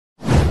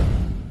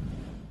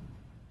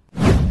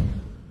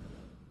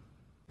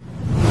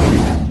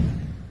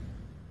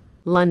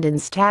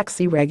London's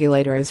taxi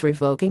regulator is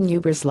revoking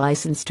Uber's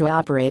license to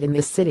operate in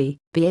the city,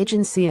 the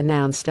agency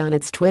announced on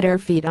its Twitter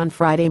feed on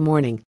Friday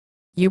morning.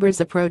 Uber's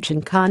approach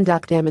and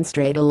conduct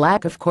demonstrate a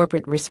lack of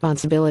corporate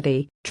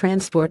responsibility,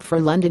 Transport for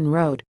London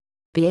wrote.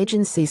 The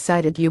agency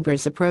cited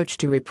Uber's approach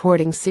to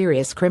reporting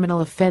serious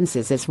criminal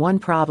offences as one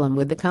problem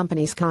with the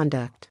company's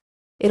conduct.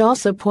 It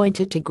also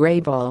pointed to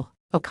Greyball,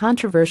 a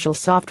controversial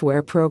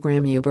software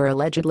program Uber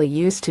allegedly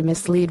used to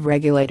mislead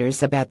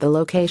regulators about the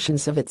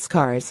locations of its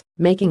cars,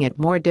 making it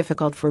more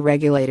difficult for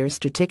regulators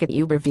to ticket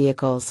Uber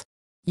vehicles.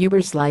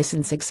 Uber's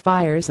license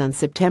expires on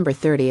September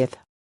 30.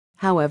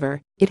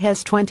 However, it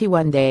has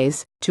 21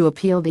 days to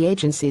appeal the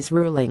agency's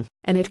ruling,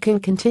 and it can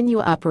continue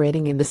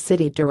operating in the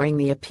city during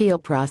the appeal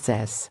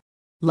process.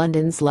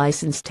 London's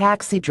Licensed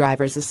Taxi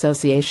Drivers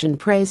Association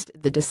praised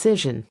the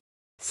decision.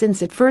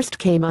 Since it first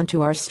came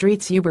onto our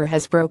streets, Uber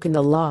has broken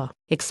the law,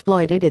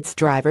 exploited its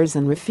drivers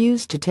and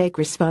refused to take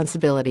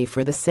responsibility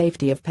for the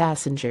safety of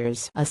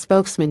passengers, a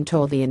spokesman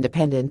told The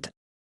Independent.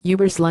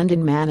 Uber's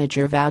London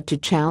manager vowed to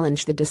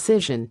challenge the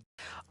decision,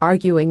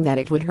 arguing that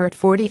it would hurt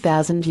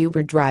 40,000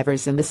 Uber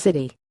drivers in the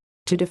city.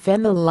 To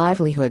defend the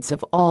livelihoods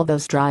of all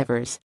those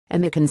drivers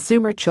and the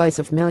consumer choice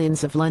of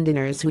millions of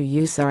Londoners who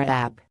use our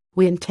app,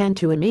 we intend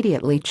to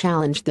immediately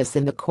challenge this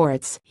in the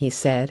courts, he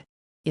said.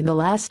 In the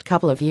last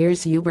couple of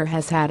years, Uber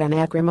has had an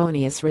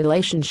acrimonious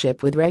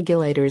relationship with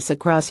regulators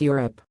across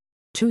Europe.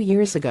 2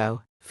 years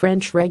ago,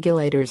 French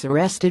regulators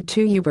arrested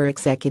 2 Uber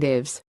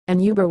executives,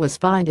 and Uber was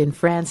fined in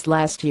France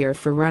last year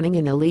for running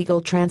an illegal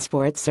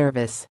transport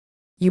service.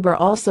 Uber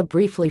also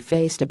briefly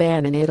faced a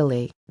ban in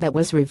Italy that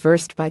was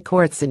reversed by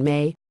courts in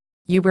May.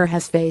 Uber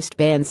has faced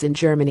bans in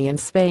Germany and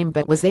Spain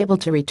but was able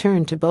to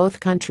return to both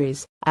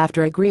countries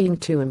after agreeing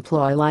to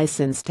employ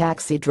licensed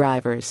taxi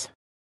drivers.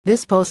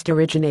 This post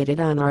originated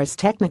on Ars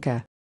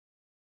Technica.